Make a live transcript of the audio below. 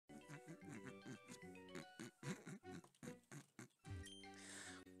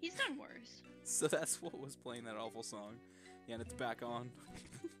He's done worse. So that's what was playing that awful song. Yeah, and it's back on.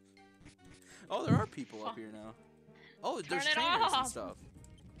 Oh, there are people up here now. Oh, Turn there's it trainers and off! stuff.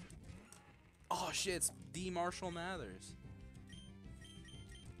 Oh shit, it's D. Marshall Mathers.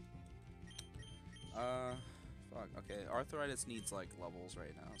 Fuck. Okay, arthritis needs like levels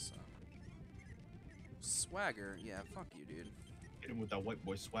right now, so. Swagger, yeah, fuck you, dude. Hit him with that white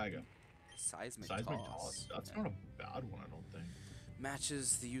boy swagger. Seismic toss. That's yeah. not a bad one, I don't think.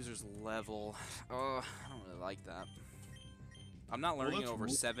 Matches the user's level. Oh, I don't really like that. I'm not learning it over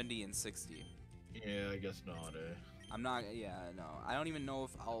 70 and 60. Yeah, I guess not, eh? I'm not, yeah, no. I don't even know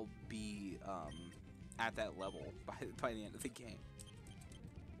if I'll be at that level by the end of the game.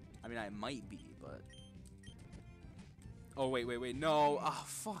 I mean, I might be, but... Oh, wait, no! Oh,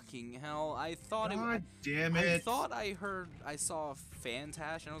 fucking hell. I thought God damn it! I thought I saw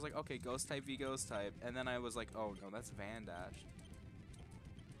Fantash, and I was like, okay, Ghost type v Ghost type. And then I was like, oh, no, that's Vandash.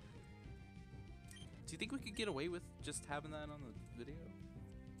 Do you think we could get away with just having that on the video?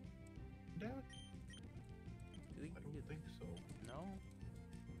 Dad? Do you think I don't think so. No?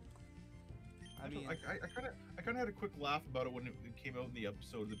 I mean, I kind of had a quick laugh about it when it came out in the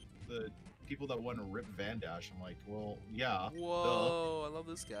episode. The people that want to rip Van Dash, I'm like, well, yeah. Whoa, I love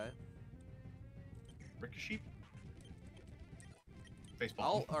this guy. Ricochet.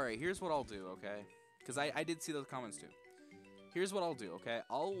 Facepalm. All right, here's what I'll do, okay? Because I did see those comments too. Here's what I'll do, okay?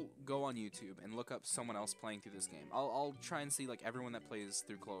 I'll go on YouTube and look up someone else playing through this game. I'll try and see like everyone that plays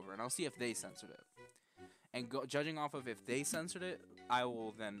through Clover, and I'll see if they censored it. And judging off of if they censored it, I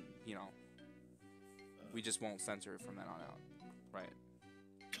will then, you know, we just won't censor it from then on out, right?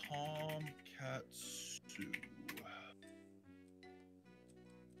 Tom Katsu.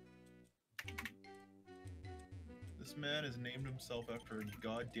 This man has named himself after a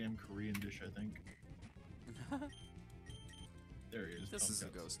goddamn Korean dish, I think. There he is. This Tom is a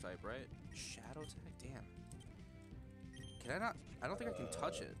Katsu. ghost type, right? Shadow tag? Damn. Can I not? I don't think I can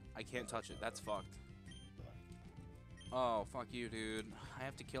touch it. I can't touch it. That's fucked. Oh, fuck you, dude. I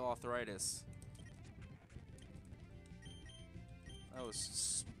have to kill arthritis. That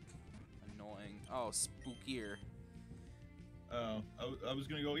was annoying. Oh, spookier. I was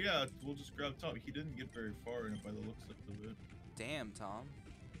gonna go, yeah, we'll just grab Tom. He didn't get very far in it by the looks of it. Damn, Tom.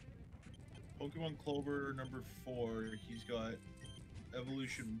 Pokemon Clover number 4, he's got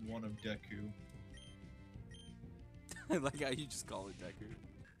Evolution 1 of Deku. I like how you just call it Deku.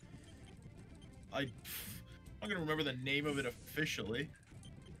 I'm not gonna remember the name of it officially.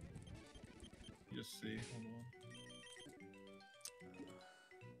 Just see, hold on.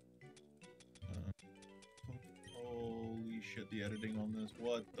 Holy shit, the editing on this.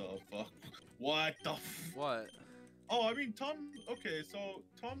 What the fuck? What the f- What? Oh, I mean, Tom, okay, so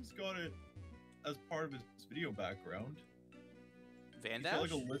Tom's got it as part of his video background. Van He's got, Dash?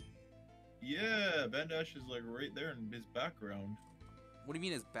 like, a list. Yeah, Van Dash is like right there in his background. What do you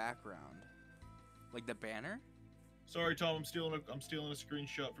mean his background? Like the banner? Sorry, Tom, I'm stealing a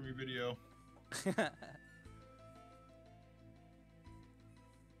screenshot from your video.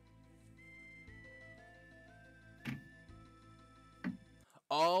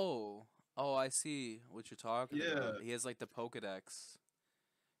 Oh, I see what you're talking about. Yeah. He has like the Pokedex.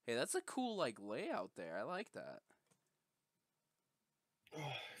 Hey, that's a cool like layout there. I like that. Oh,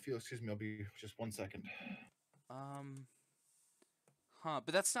 if you'll excuse me, I'll be just 1 second. Huh,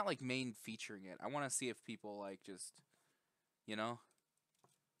 but that's not like main featuring it. I want to see if people like just, you know.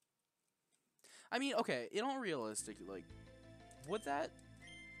 I mean, okay, in all realistic, like, would that?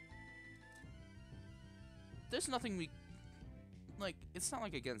 There's nothing we, like, it's not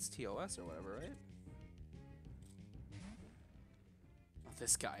like against TOS or whatever, right? Oh,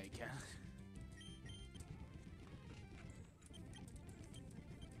 this guy again.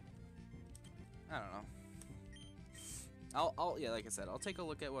 I don't know. Yeah, like I said, I'll take a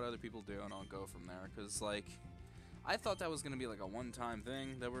look at what other people do and I'll go from there. Cause like, I thought that was gonna be like a one-time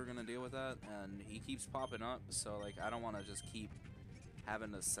thing that we're gonna deal with that, and he keeps popping up. So like, I don't want to just keep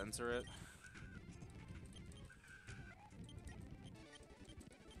having to censor it.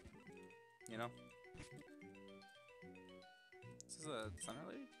 You know? This is a Thunder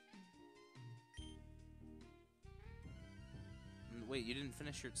Lady? Wait, you didn't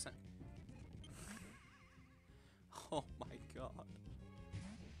finish your sen- Oh my god.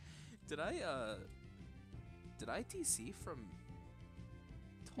 Did I TC from...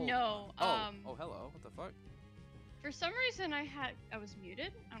 Hold No, on. Oh, hello. What the fuck? For some reason I was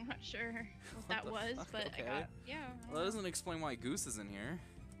muted. I'm not sure what that the was, fuck? but Okay. I got, yeah. I don't Well, that know. doesn't explain why Goose isn't here.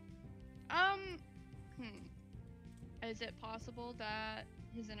 Is it possible that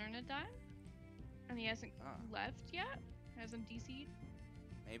his internet died? And he hasn't Ah. left yet? Hasn't DC'd?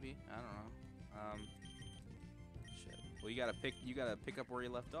 Maybe, I don't know. Shit. Well, you gotta pick up where you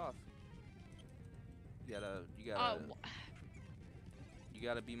left off. You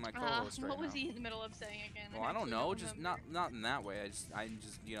gotta be my co-host right what was now. he in the middle of saying again? Well, I don't know. Just not in that way. I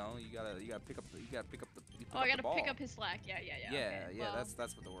just you know you gotta pick up the Oh, I gotta ball. pick up his slack. Yeah. Yeah, Okay, yeah. well,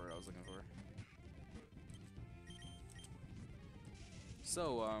 That's what the word I was looking for.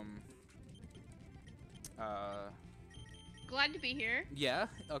 So glad to be here. yeah.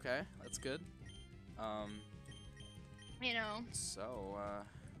 Okay, that's good. You know, So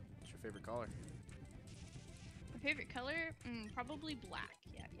what's your favorite color? my favorite color, probably black.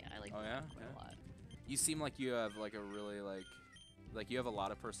 Yeah, I like Oh, black yeah? quite Yeah. a lot. You seem like you have like a really like you have a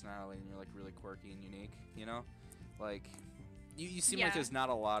lot of personality and you're like really quirky and unique, you know? Like you seem like Yeah. there's not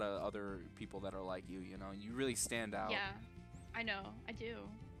a lot of other people that are like you know? You really stand out. Yeah, I know, I do.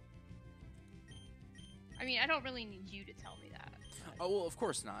 I mean, I don't really need you to tell me that. but- Oh, well, of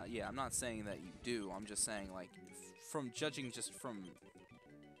course not. Yeah, I'm not saying that you do. I'm just saying like from judging just from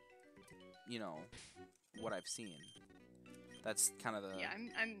you know what I've seen. That's kind of the Yeah,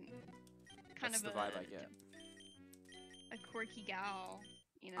 I'm kind that's of the vibe I get. a quirky gal,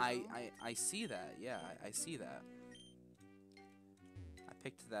 you know. I see that. Yeah, I see that. I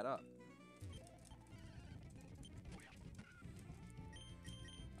picked that up.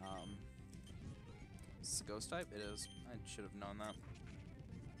 Is this a ghost type? It is. I should have known that.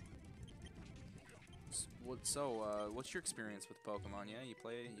 What's your experience with Pokemon? Yeah, you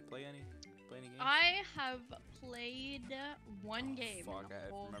play any games? I have played one Oh, game fuck, in the I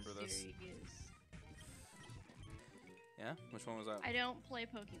whole remember this. series. Yeah, which one was that? I don't play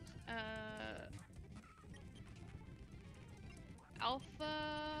Pokemon.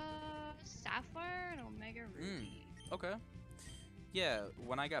 Alpha Sapphire and Omega Ruby. Okay. Yeah,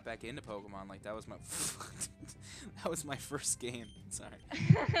 when I got back into Pokemon, like that was my that was my first game. Sorry.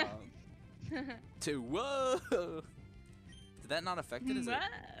 Whoa. Did that not affect it? Is it?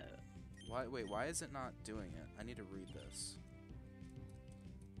 Why? Wait, why is it not doing it? I need to read this.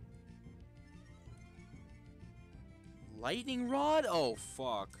 Lightning rod? Oh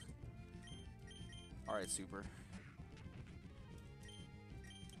fuck. All right, super.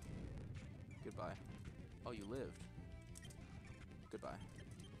 Goodbye. Oh, you lived. Goodbye.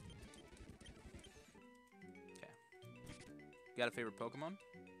 Okay. You got a favorite Pokemon?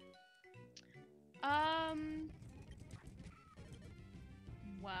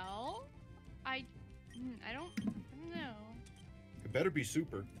 Well, I don't know. It better be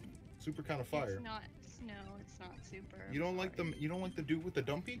super. Super kind of fire. It's not. No, it's not super. You don't like them? You don't like the dude with the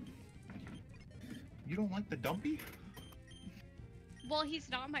dumpy? You don't like the dumpy? Well, he's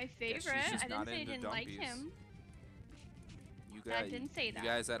not my she's favorite. just I not didn't say I into didn't like dumpies. him. You I guys, didn't say that. You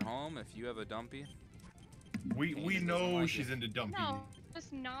guys at home, if you have a dumpy, We Candy doesn't know like she's it. into dumpy. No,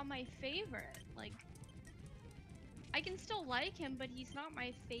 just not my favorite. Like, I can still like him, but he's not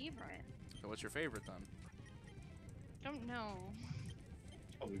my favorite. so what's your favorite then? Don't know.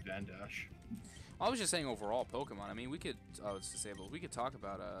 Probably Van Dash. I was just saying overall Pokemon. I mean, we could. Oh, it's disabled. We could talk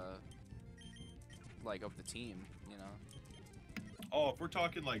about like of the team. You know. Oh, if we're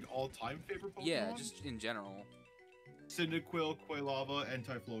talking like all-time favorite Pokemon? Yeah, just in general. Cyndaquil, Quailava, and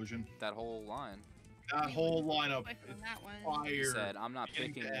Typhlosion. That whole line. That We whole wouldn't lineup click on is that one. He fire. said, "I'm not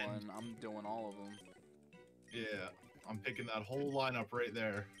beginning picking to end. one. I'm doing all of them." Yeah, I'm picking that whole lineup right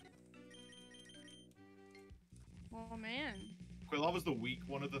there. Oh man. Quailava's the weak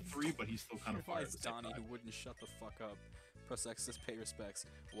one of the three, but he's still kind of fire. Why at is the same Donnie time. who wouldn't shut the fuck up? Press X to pay respects.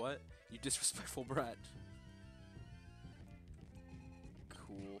 What? You disrespectful brat.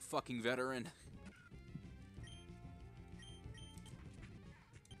 Cool. Fucking veteran.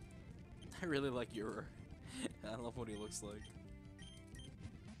 I really like your. I love what he looks like.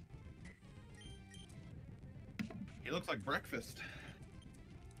 He looks like breakfast.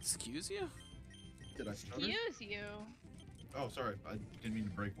 Excuse you? Did I stutter? Excuse you. Oh, sorry. I didn't mean to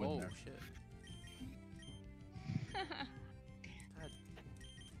break wind Whoa, there. shit. God.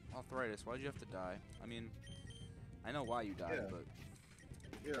 Arthritis, why'd you have to die? I mean, I know why you died, Yeah. but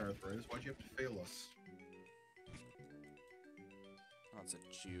Yeah, Arthritis, why'd you have to fail us? oh, it's a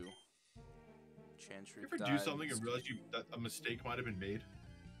Jew. Chantry You ever do died. something and realize that a mistake might have been made?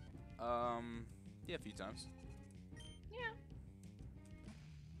 Yeah, a few times. Yeah.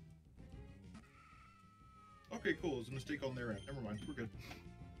 Okay, cool. There's a mistake on their end. Never mind. We're good.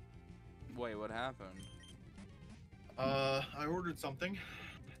 Wait, what happened? I ordered something,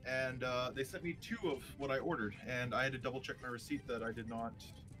 and they sent me 2 of what I ordered, and I had to double check my receipt that I did not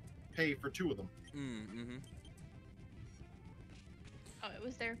pay for 2 of them. Mm-hmm. Oh, it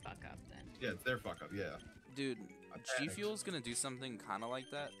was their fuck up then. Yeah, it's their fuck up. Yeah. Dude, G Fuel's gonna do something kind of like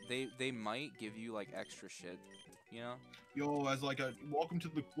that. They might give you like extra shit, you know? Yo, as like a welcome to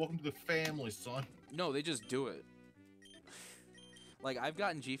the family, son. No, they just do it. Like I've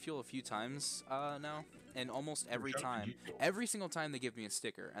gotten G Fuel a few times now, and almost every Shout out to time, G Fuel. every single time they give me a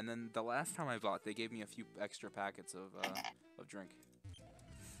sticker. And then the last time I bought, they gave me a few extra packets of drink.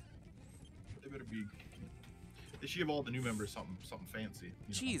 They better be. They should give all the new members something fancy. You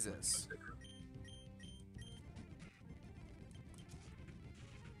know, Jesus.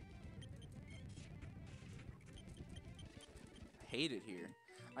 I hate it here.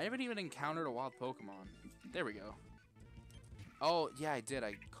 I haven't even encountered a wild Pokemon. There we go. Oh, yeah, I did.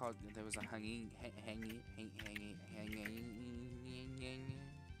 I caught. There was a hanging.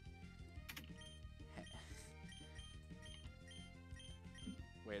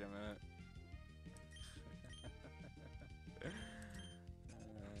 Wait a minute.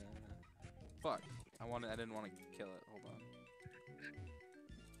 Fuck. I didn't want to kill it. Hold on.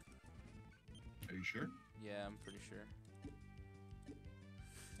 Are you sure? Yeah, I'm pretty sure.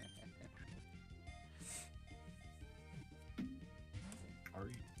 Are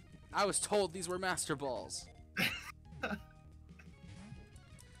you? I was told these were Master Balls.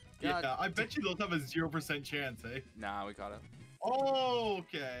 Yeah, I bet you those have a 0% chance, eh? Nah, we caught it.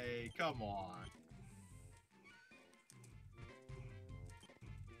 Okay, come on.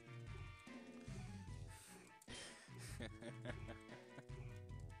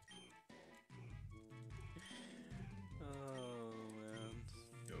 Oh, man.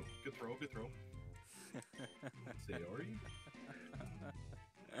 Yo, good throw, good throw. Sayori?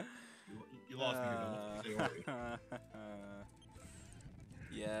 You lost me here, though. Sayori.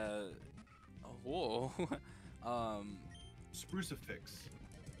 Yeah. Oh, whoa. Sprucifix.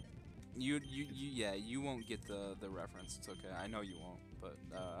 You won't get the reference. It's okay. I know you won't, but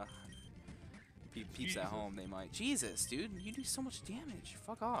peeps at home, they might. Jesus, dude, you do so much damage.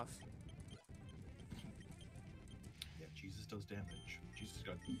 Fuck off. Yeah, Jesus does damage. Jesus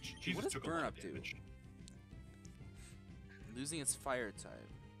What does took a burn lot up of to? damage. Losing its fire type.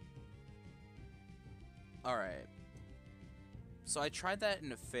 Alright. So I tried that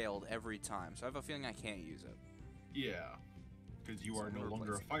and it failed every time, so I have a feeling I can't use it. Yeah, because you So are I'm no gonna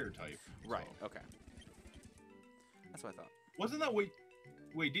longer a replace it. fire type. Right, so. okay. That's what I thought. Wasn't that wait,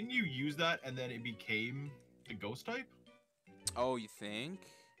 didn't you use that and then it became the ghost type? Oh, you think?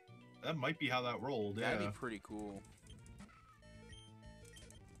 That might be how that rolled, yeah. That'd be pretty cool.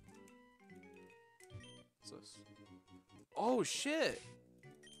 What's this? Oh, shit!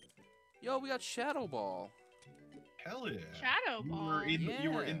 Yo, we got Shadow Ball. Hell yeah. Shadow Ball.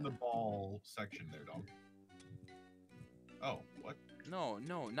 You were in Yeah. the ball section there, dog. Oh, what? No,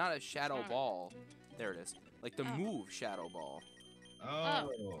 not a Shadow Sorry. Ball. There it is. Like the Oh. move Shadow Ball. Oh.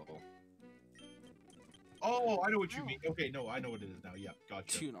 Oh, I know what you Oh. mean. Okay, no, I know what it is now. Yeah,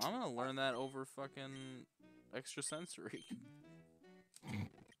 gotcha. Dude, I'm gonna learn that over fucking extrasensory.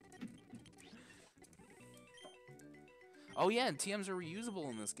 Oh yeah, and TMs are reusable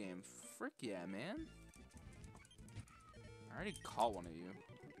in this game. Frick yeah, man. I already caught one of you.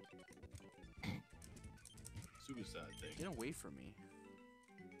 Suicide thing. Get away from me.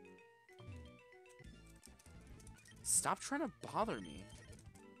 Stop trying to bother me.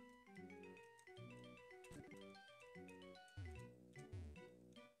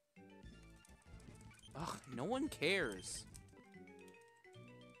 Ugh, no one cares.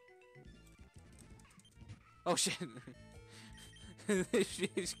 Oh shit. she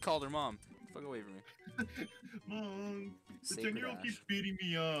called her mom. Fuck away from me. Mom, the Sacred 10-year-old Ash. keeps beating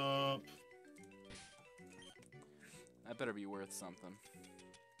me up. That better be worth something.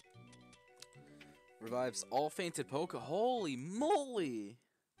 Revives all fainted Poke. Holy moly!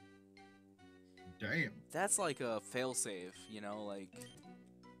 Damn. That's like a failsafe, you know, like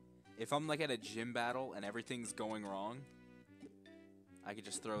if I'm like at a gym battle and everything's going wrong, I could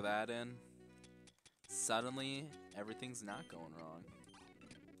just throw that in. Suddenly, everything's not going wrong.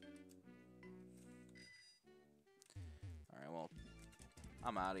 Alright, well,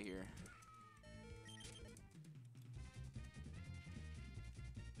 I'm out of here.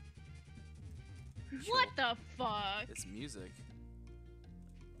 What the fuck? This music.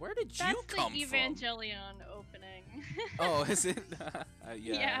 Where did That's you come the from? Evangelion opening. Oh, is it?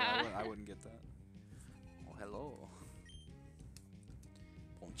 Yeah, Yeah. I wouldn't get that. Oh, hello.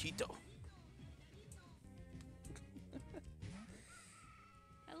 Ponchito.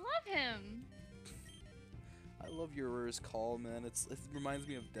 I love him. I love your call, man. It reminds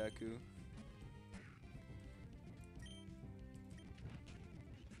me of Deku.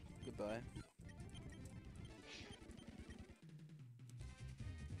 Goodbye.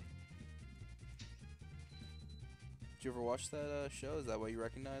 Did you ever watch that show? Is that why you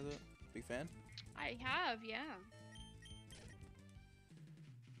recognize it? Big fan? I have, yeah.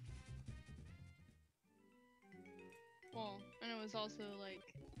 Well, and it was also like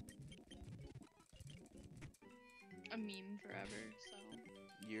a meme forever, so.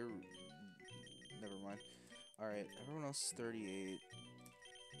 You're. Never mind. Alright, everyone else is 38.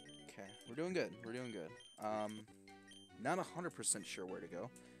 Okay, we're doing good. We're doing good. Not 100% sure where to go.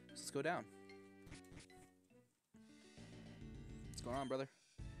 So let's go down. What's going on, brother?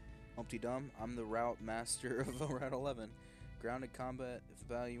 Humpty Dum. I'm the route master of Route 11. Grounded combat. If the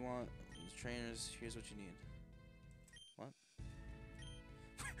battle you want, trainers, here's what you need. What?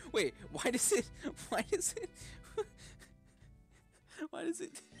 Wait, why does it? Why does it? Why does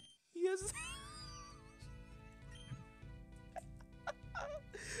it? He has.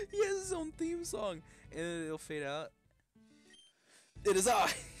 He has his own theme song, and then it'll fade out. It is I.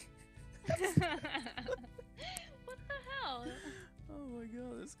 What the hell? Oh my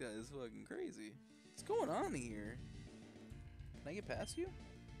god, this guy is fucking crazy. What's going on here? Can I get past you?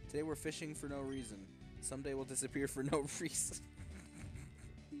 Today we're fishing for no reason. Someday we'll disappear for no reason.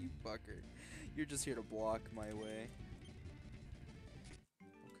 You fucker. You're just here to block my way.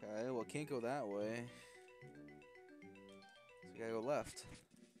 Okay, well, can't go that way. So we gotta go left.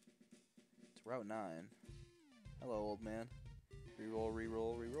 To Route 9. Hello, old man. Reroll,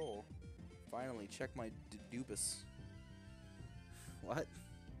 reroll, reroll. Finally, check my dubus. What?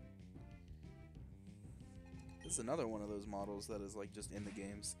 This is another one of those models that is like just in the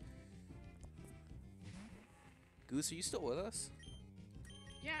games. Goose, are you still with us?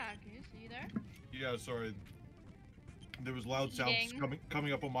 Yeah, Goose, are you there? Yeah, sorry. There was loud sounds Eating.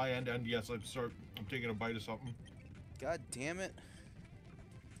 coming up on my end, and yes, I'm taking a bite of something. God damn it.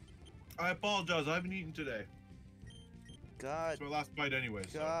 I apologize. I haven't eaten today. God. It's my last bite anyway.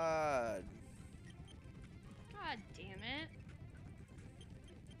 So. God. God damn it.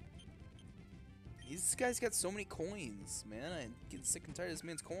 This guy's got so many coins, man. I get sick and tired of this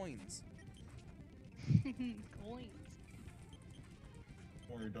man's coins. Coins.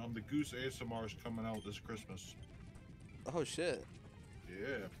 Don't worry, Dom. The Goose ASMR is coming out this Christmas. Oh shit.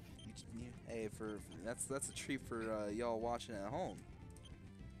 Yeah. Hey, that's a treat for y'all watching at home.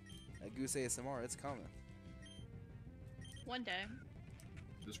 That Goose ASMR, it's coming. One day.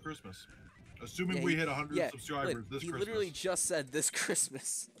 This Christmas. Assuming Yeah, we hit 100 subscribers look, this he Christmas. literally just said this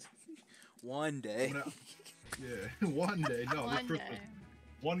Christmas. One day. Yeah, one day. No, this One Christmas. day.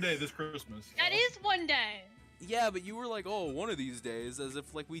 One day this Christmas. That is one day. Yeah, but you were like, oh, one of these days, as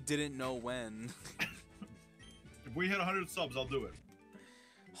if like we didn't know when. If we hit 100 subs, I'll do it.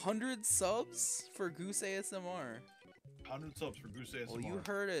 100 subs for Goose ASMR. 100 subs for Goose ASMR. Well, you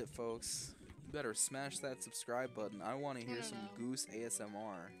heard it, folks. You better smash that subscribe button. I want to hear some know. Goose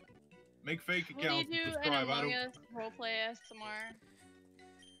ASMR. Make fake Will you accounts do and an subscribe. I Among don't. Us roleplay ASMR?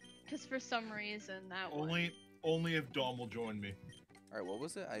 Because for some reason that one. Only if Dom will join me. All right, what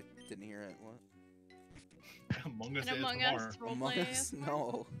was it? I didn't hear it. What? Among Us An Among ASMR. Us Among roleplay Us? ASMR?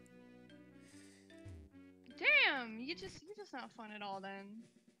 No. Damn, you're just not fun at all then.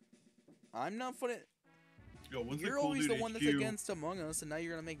 I'm not funny. Yo, when's You're the Cool always Dude the one HQ? that's against Among Us, and now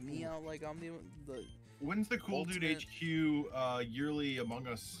you're gonna make me out like I'm the When's the Cool Dude ultimate- HQ yearly Among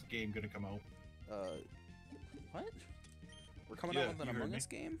Us game gonna come out? what? We're coming Yeah, out with an you heard Among me. Us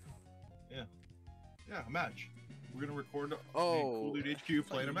game? Yeah, a match. We're gonna record the Oh, Cool Dude I HQ thought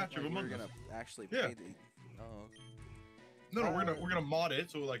playing a you match meant of like Among we Us. were gonna actually Yeah. play the. Oh. No, we're gonna mod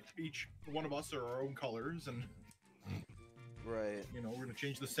it so like each one of us are our own colors, and Right. you know we're gonna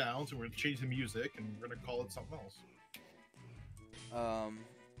change the sounds and we're gonna change the music and we're gonna call it something else. I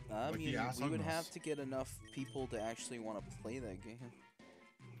Like the mean, ass we on would us. have to get enough people to actually want to play that game.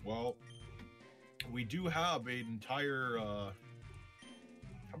 Well, we do have an entire.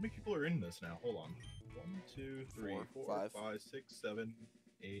 How many people are in this now? Hold on. 1, 2, 3, Four, 4, five. 5, 6, 7,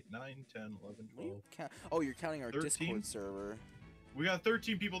 8, 9, 10, 11, What do you 12. count? Oh, you're counting our 13? Discord server. We got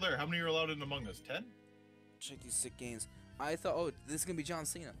 13 people there. How many are allowed in Among Us? 10? Check these sick games. I thought, oh, this is gonna be John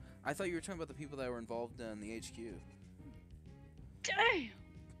Cena. I thought you were talking about the people that were involved in the HQ. Damn.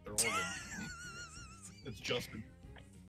 They're all in. It's Justin.